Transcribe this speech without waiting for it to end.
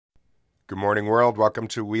Good morning, world. Welcome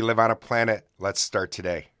to We Live on a Planet. Let's start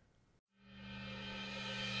today.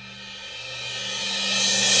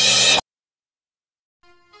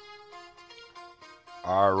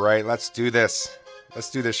 All right, let's do this. Let's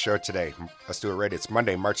do this show today. Let's do it right. It's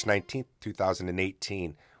Monday, March 19th,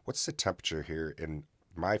 2018. What's the temperature here in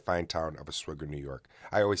my fine town of Oswego, New York?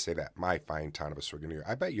 I always say that, my fine town of Oswego, New York.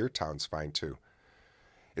 I bet your town's fine too.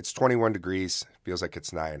 It's 21 degrees. Feels like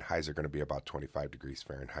it's 9. Highs are going to be about 25 degrees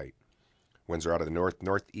Fahrenheit. Winds are out of the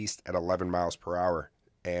northeast at 11 miles per hour.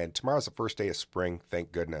 And tomorrow's the first day of spring.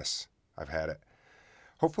 Thank goodness. I've had it.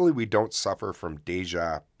 Hopefully we don't suffer from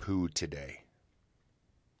deja vu today.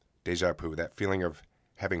 Deja vu, that feeling of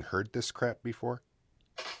having heard this crap before.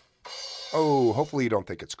 Oh, hopefully you don't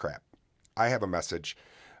think it's crap. I have a message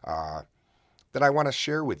that I want to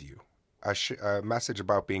share with you. A message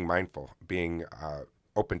about being mindful, being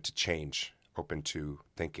open to change, open to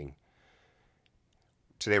thinking.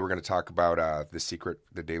 Today we're going to talk about The Secret,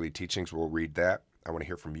 the Daily Teachings. We'll read that. I want to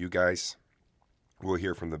hear from you guys. We'll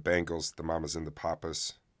hear from the Bangles, the Mamas and the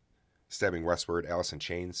Papas, Stabbing Westward, Alice in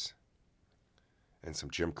Chains, and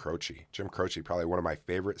some Jim Croce. Jim Croce, probably one of my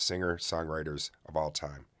favorite singer-songwriters of all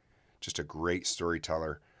time. Just a great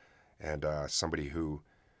storyteller and somebody who,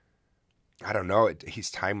 I don't know,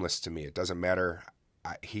 he's timeless to me. It doesn't matter.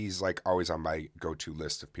 He's like always on my go-to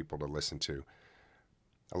list of people to listen to.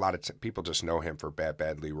 A lot of people just know him for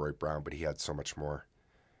Bad Leroy Brown, but he had so much more.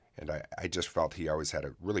 And I just felt he always had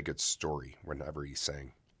a really good story whenever he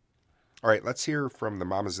sang. All right, let's hear from the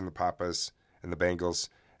Mamas and the Papas and the Bangles,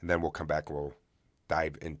 and then we'll come back and we'll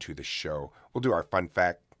dive into the show. We'll do our fun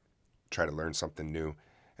fact, try to learn something new,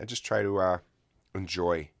 and just try to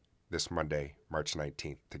enjoy this Monday, March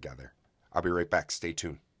 19th together. I'll be right back. Stay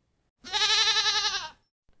tuned.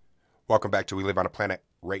 Welcome back to We Live on a Planet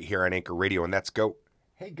right here on Anchor Radio, and that's Goat.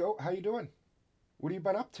 Hey, Goat, how you doing? What have you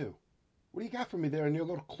been up to? What do you got for me there in your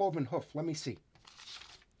little cloven hoof? Let me see.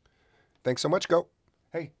 Thanks so much, Goat.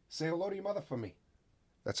 Hey, say hello to your mother for me.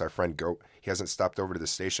 That's our friend Goat. He hasn't stopped over to the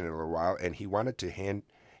station in a little while, and he wanted to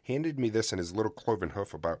handed me this in his little cloven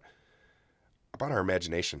hoof about our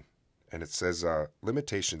imagination. And it says,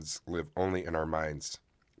 limitations live only in our minds,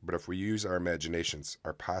 but if we use our imaginations,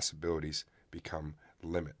 our possibilities become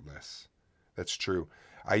limitless. That's true.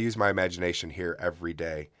 I use my imagination here every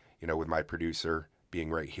day, with my producer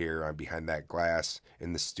being right here. I'm behind that glass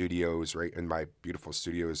in the studios, right in my beautiful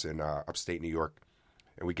studios in upstate New York.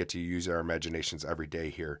 And we get to use our imaginations every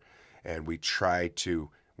day here. And we try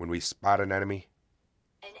to, when we spot an enemy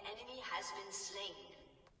has been slain.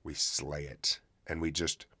 We slay it. And we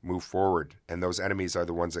just move forward. And those enemies are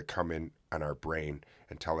the ones that come in on our brain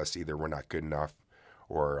and tell us either we're not good enough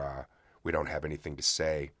or we don't have anything to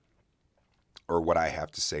say, or what I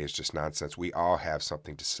have to say is just nonsense. We all have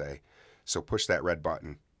something to say. So push that red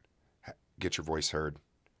button. Get your voice heard.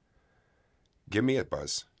 Give me a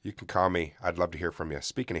buzz. You can call me. I'd love to hear from you.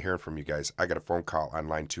 Speaking of hearing from you guys, I got a phone call on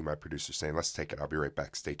line 2, my producer saying, let's take it. I'll be right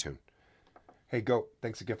back. Stay tuned. Hey, Goat,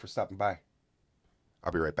 thanks again for stopping by.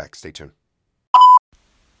 I'll be right back. Stay tuned.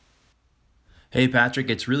 Hey Patrick,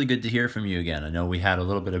 it's really good to hear from you again. I know we had a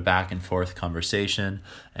little bit of back and forth conversation,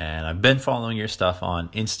 and I've been following your stuff on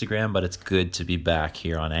Instagram, but it's good to be back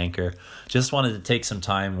here on Anchor. Just wanted to take some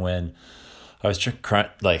time when I was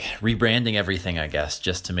rebranding everything, I guess,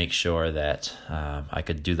 just to make sure that I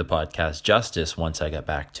could do the podcast justice once I got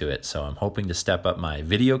back to it. So I'm hoping to step up my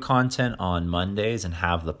video content on Mondays and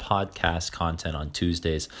have the podcast content on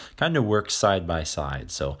Tuesdays, kind of work side by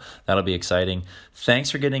side. So that'll be exciting.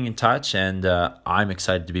 Thanks for getting in touch, and I'm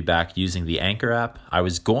excited to be back using the Anchor app. I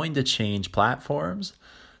was going to change platforms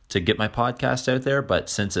to get my podcast out there, but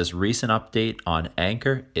since this recent update on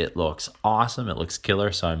Anchor, it looks awesome. It looks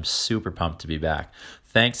killer, so I'm super pumped to be back.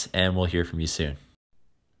 Thanks, and we'll hear from you soon.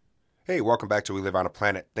 Hey, welcome back to We Live on a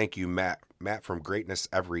Planet. Thank you, Matt. Matt from Greatness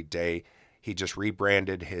Every Day. He just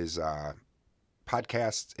rebranded his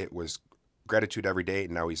podcast. It was Gratitude Every Day,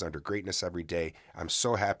 and now he's under Greatness Every Day. I'm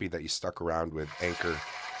so happy that you stuck around with Anchor.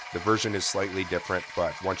 The version is slightly different,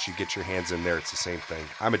 but once you get your hands in there, it's the same thing.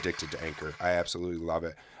 I'm addicted to Anchor. I absolutely love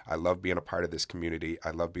it. I love being a part of this community. I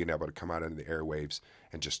love being able to come out into the airwaves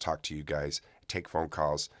and just talk to you guys, take phone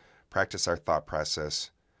calls, practice our thought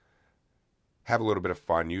process, have a little bit of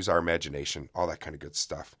fun, use our imagination, all that kind of good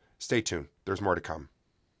stuff. Stay tuned. There's more to come.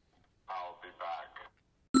 I'll be back.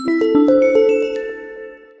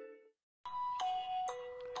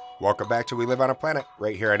 Welcome back to We Live on a Planet,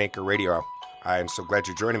 right here on Anchor Radio. I am so glad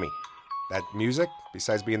you're joining me. That music,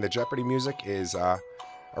 besides being the Jeopardy music, is a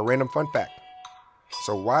random fun fact.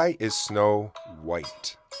 So why is snow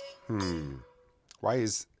white? Why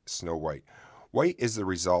is snow white? White is the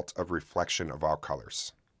result of reflection of all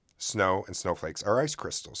colors. Snow and snowflakes are ice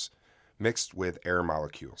crystals mixed with air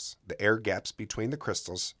molecules. The air gaps between the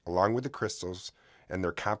crystals, along with the crystals and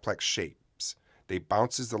their complex shapes, they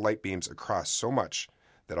bounces the light beams across so much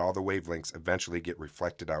that all the wavelengths eventually get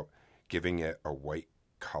reflected out, giving it a white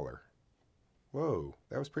color. Whoa,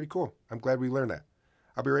 that was pretty cool. I'm glad we learned that.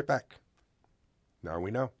 I'll be right back. Now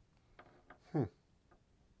we know.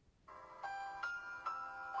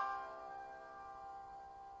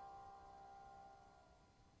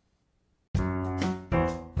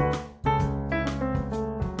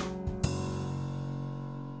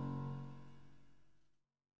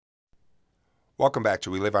 Welcome back to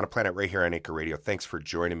We Live on a Planet right here on Anchor Radio. Thanks for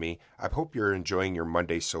joining me. I hope you're enjoying your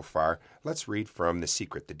Monday so far. Let's read from The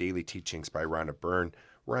Secret, The Daily Teachings by Rhonda Byrne.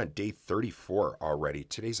 We're on day 34 already.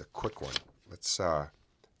 Today's a quick one. Let's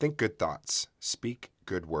think good thoughts, speak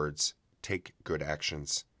good words, take good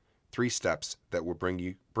actions. 3 steps that will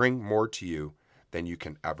bring more to you than you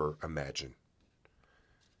can ever imagine.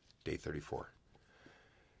 Day 34.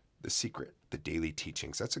 The Secret, The Daily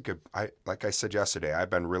Teachings. That's a good, like I said yesterday,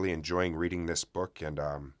 I've been really enjoying reading this book. And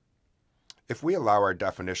if we allow our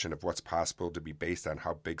definition of what's possible to be based on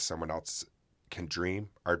how big someone else can dream,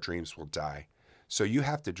 our dreams will die. So you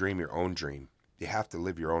have to dream your own dream. You have to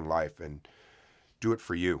live your own life and do it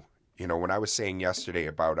for you. You know, when I was saying yesterday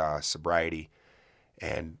about sobriety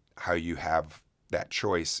and how you have that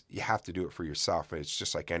choice, you have to do it for yourself. And it's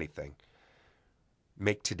just like anything.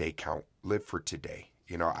 Make today count. Live for today.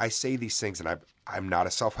 You know, I say these things, and I'm not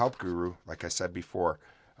a self-help guru, like I said before.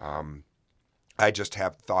 I just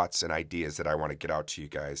have thoughts and ideas that I want to get out to you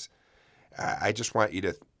guys. I just want you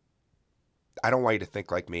to, I don't want you to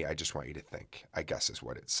think like me. I just want you to think, I guess is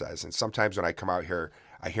what it says. And sometimes when I come out here,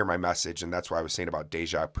 I hear my message, and that's why I was saying about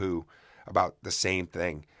deja vu, about the same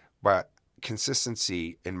thing. But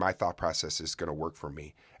consistency in my thought process is going to work for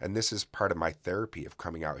me. And this is part of my therapy of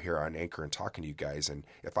coming out here on Anchor and talking to you guys. And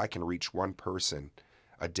if I can reach one person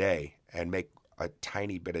a day and make a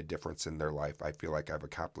tiny bit of difference in their life, I feel like I've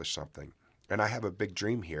accomplished something. And I have a big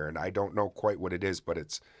dream here, and I don't know quite what it is, but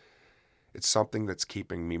it's something that's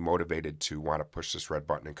keeping me motivated to want to push this red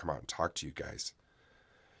button and come out and talk to you guys.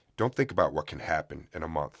 Don't think about what can happen in a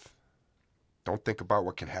month. Don't think about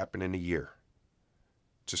what can happen in a year.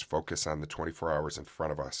 Just focus on the 24 hours in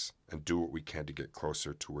front of us and do what we can to get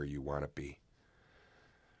closer to where you want to be.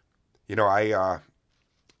 You know, I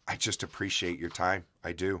just appreciate your time.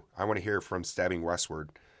 I do. I want to hear from Stabbing Westward,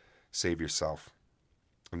 Save Yourself.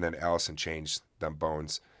 And then Allison Change Them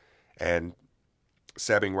Bones. And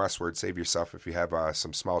Stabbing Westward, Save Yourself if you have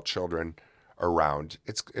some small children around.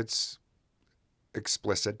 It's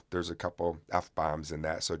explicit. There's a couple F-bombs in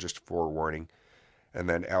that, so just forewarning. And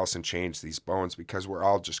then Allison Change These Bones, because we're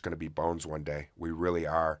all just going to be bones one day. We really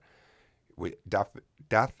are.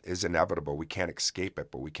 Death is inevitable. We can't escape it,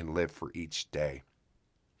 but we can live for each day.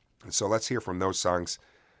 And so let's hear from those songs,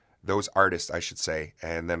 those artists, I should say,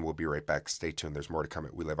 and then we'll be right back. Stay tuned. There's more to come.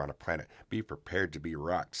 We Live on a Planet. Be prepared to be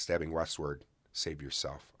rocked. Stabbing Westward. Save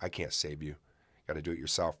yourself. I can't save you. Got to do it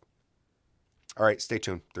yourself. All right, stay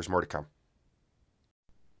tuned. There's more to come.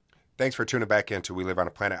 Thanks for tuning back in to We Live on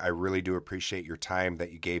a Planet. I really do appreciate your time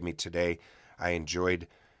that you gave me today. I enjoyed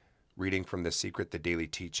reading from The Secret, The Daily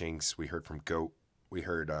Teachings. We heard from Goat. We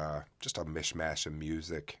heard just a mishmash of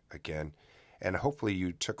music again. And hopefully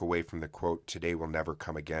you took away from the quote, today will never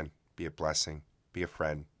come again. Be a blessing. Be a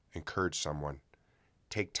friend. Encourage someone.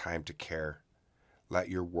 Take time to care. Let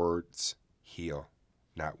your words heal,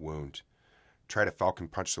 not wound. Try to Falcon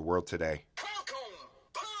Punch the world today. Falcon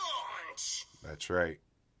Punch! That's right.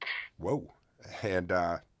 Whoa. And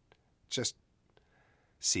just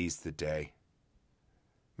seize the day.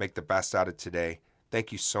 Make the best out of today.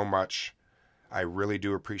 Thank you so much. I really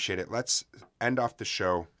do appreciate it. Let's end off the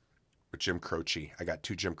show with Jim Croce. I got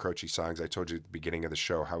 2 Jim Croce songs. I told you at the beginning of the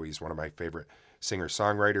show how he's one of my favorite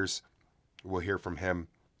singer-songwriters. We'll hear from him.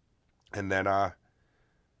 And then I'll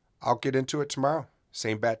get into it tomorrow.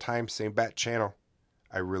 Same bat time, same bat channel.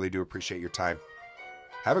 I really do appreciate your time.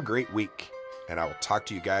 Have a great week. And I will talk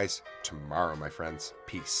to you guys tomorrow, my friends.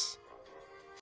 Peace.